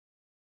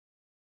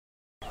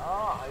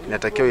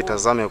inatakiwa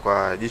itazame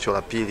kwa jicho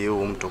la pili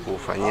huu mto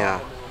kufanyia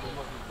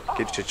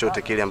kitu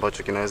chochote kile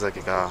ambacho kinaweza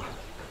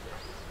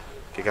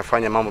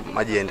kikafanya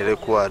maji yaendelee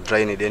kuwa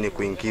drained, yani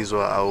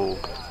kuingizwa au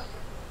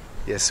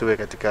yasiwe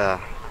katika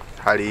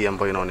hali hii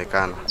ambayo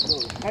inaonekana.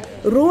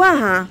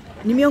 Ruaha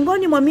ni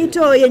miongoni mwa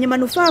mito yenye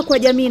manufaa kwa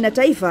jamii na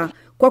taifa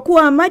kwa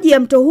kuwa maji ya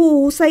mto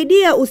huu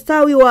husaidia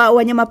ustawi wa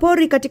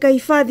wanyamapori katika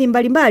hifadhi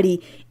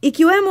mbalimbali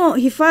ikiwemo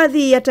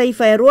hifadhi ya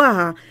taifa ya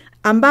Ruaha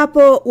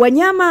ambapo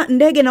wanyama,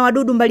 ndege na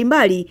wadudu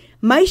mbalimbali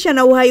maisha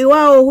na uhai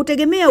wao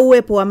hutegemea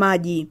uwepo wa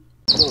maji.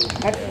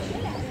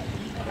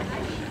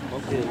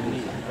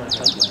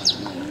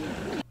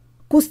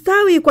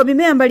 Kustawi kwa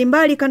mimea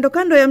mbalimbali kando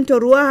kando ya mto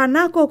Ruaha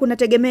nako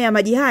kunategemea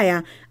maji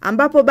haya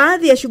ambapo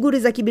baadhi ya shughuli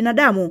za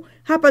kibinadamu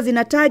hapa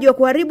zinatajwa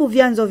kuharibu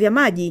vyanzo vya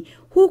maji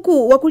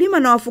huku wakulima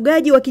na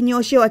wafugaji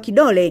wakinyoshewa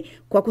kidole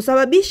kwa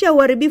kusababisha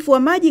uharibifu wa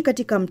maji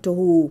katika mto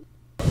huu.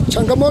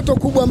 Changamoto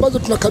kubwa ambazo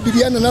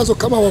tunakabiliana nazo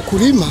kama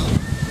wakulima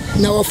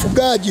na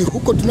wafugaji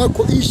huko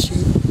tunakoishi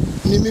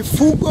ni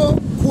mifugo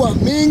kuwa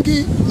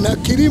mingi na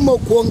kilimo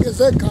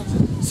kuongezeka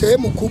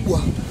sehemu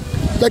kubwa.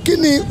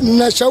 Lakini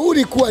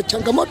ninashauri kuwa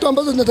changamoto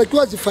ambazo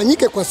zinatakiwa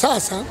zifanyike kwa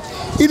sasa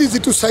ili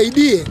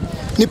zitusaidie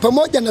ni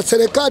pamoja na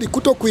serikali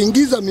kuto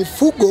kuingiza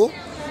mifugo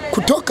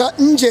kutoka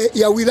nje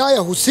ya wilaya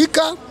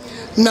husika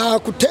na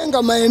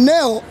kutenga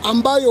maeneo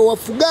ambayo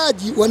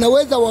wafugaji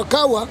wanaweza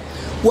wakawa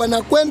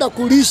wanakwenda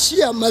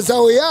kulishia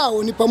mazao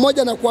yao, ni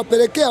pamoja na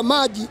kuwapelekea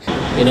maji.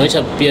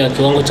 Inaonyesha pia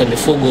kiwango cha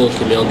mifugo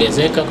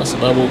kimeongezeka kwa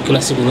sababu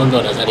kila siku ng'ombe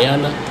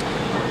wanazaliana,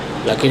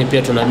 lakini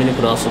pia tunaamini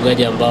kuna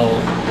wafugaji ambao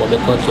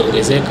wamekuwa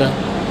kiongezeka,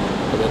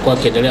 wamekuwa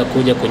kiendelea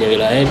kuja kwenye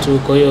wilaya yetu,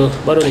 kwa hiyo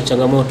bado ni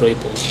changamoto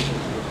ipo.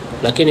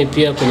 Lakini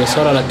pia kwenye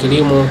swala la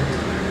kilimo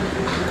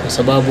kwa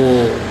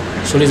sababu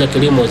shughuli za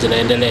kilimo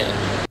zinaendelea.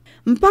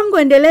 Mpango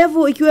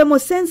endelevu ikiwemo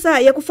sensa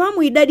ya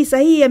kufahamu idadi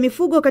sahihi ya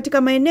mifugo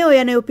katika maeneo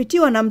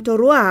yanayopitiwa na mto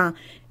Ruaha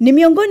ni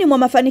miongoni mwa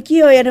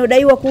mafanikio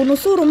yanayodaiwa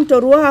kuunusuru mto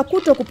Ruaha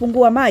kuto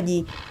kupungua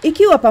maji,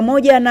 ikiwa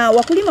pamoja na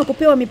wakulima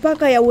kupewa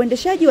mipaka ya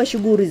uendeshaji wa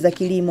shughuli za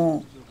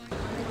kilimo.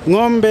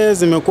 Ng'ombe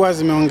zimekuwa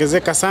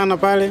zimeongezeka sana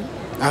pale.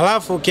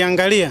 Alafu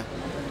ukiangalia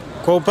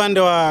kwa upande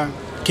wa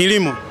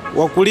kilimo,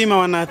 wakulima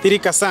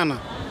wanaathirika sana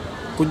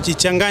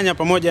kujichanganya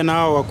pamoja na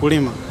hao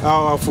wakulima,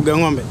 hao wafuga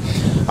ng'ombe.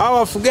 Hao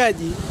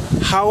wafugaji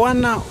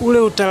hawana ule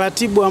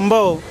utaratibu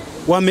ambao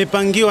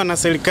wamepangiwa na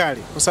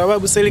serikali, kwa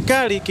sababu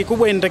serikali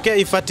kikubwa inatakiwa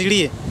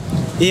ifuatilie,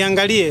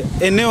 iangalie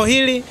eneo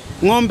hili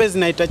ng'ombe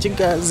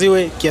zinahitajika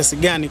ziwe kiasi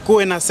gani,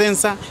 kuwe na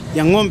sensa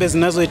ya ng'ombe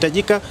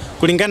zinazohitajika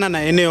kulingana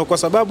na eneo, kwa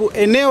sababu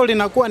eneo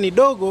linakuwa ni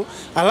dogo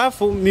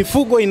alafu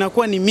mifugo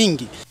inakuwa ni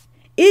mingi.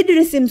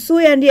 Idris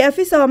Msuya ndiye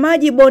afisa wa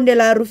maji bonde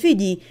la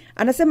Rufiji,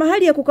 anasema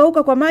hali ya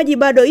kukauka kwa maji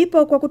bado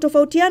ipo kwa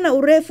kutofautiana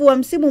urefu wa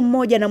msimu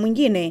mmoja na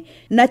mwingine,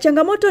 na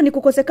changamoto ni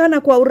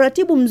kukosekana kwa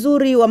uratibu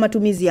mzuri wa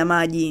matumizi ya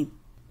maji.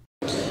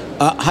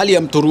 Hali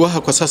ya mto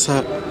Ruaha kwa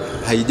sasa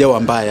haijawa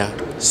mbaya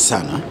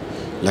sana,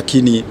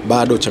 lakini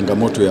bado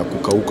changamoto ya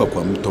kukauka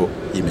kwa mto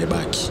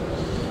imebaki.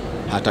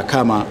 Hata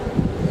kama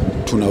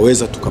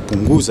tunaweza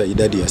tukapunguza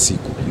idadi ya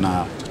siku,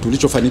 na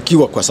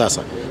tulichofanikiwa kwa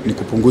sasa ni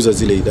kupunguza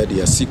zile idadi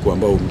ya siku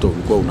ambao mto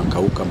ulikuwa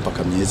unakauka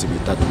mpaka miezi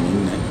 3-4,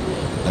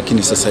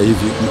 lakini sasa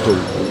hivi mto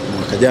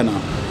mwaka jana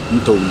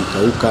mto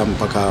ulikauka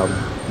mpaka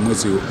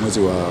mwezi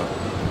wa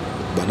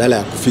badala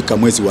ya kufika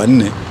mwezi wa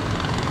 4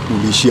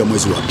 uliishia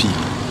mwezi wa 2.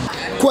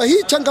 Kwa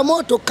hii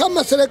changamoto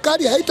kama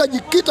serikali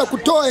haitajikita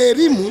kutoa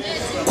elimu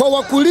kwa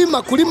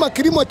wakulima kulima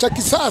kilimo cha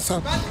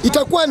kisasa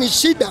itakuwa ni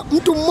shida.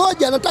 Mtu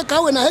mmoja anataka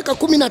awe na heka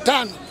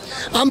 15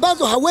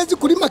 ambazo hawezi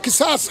kulima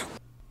kisasa.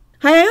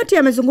 Haya yote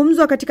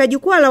yamezungumzwa katika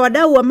jukwaa la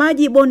wadau wa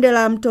maji bonde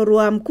la mto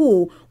Ruaha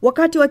mkuu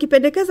wakati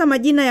wakipendekeza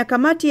majina ya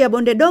kamati ya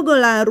bonde dogo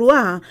la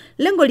Ruaha,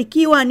 lengo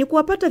likiwa ni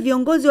kuwapata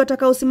viongozi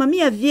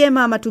watakaosimamia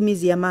vyema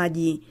matumizi ya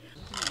maji.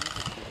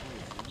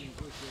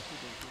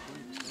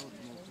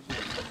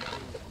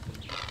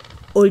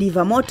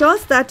 Oliver Moto,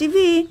 Star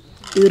TV,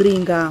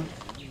 Iringa.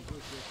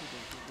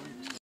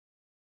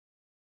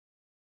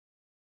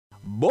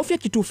 Bofya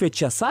kitufe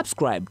cha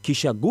subscribe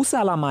kisha gusa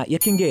alama ya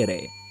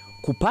kengele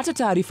kupata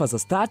taarifa za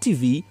Star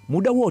TV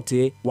muda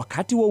wote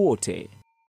wakati wowote.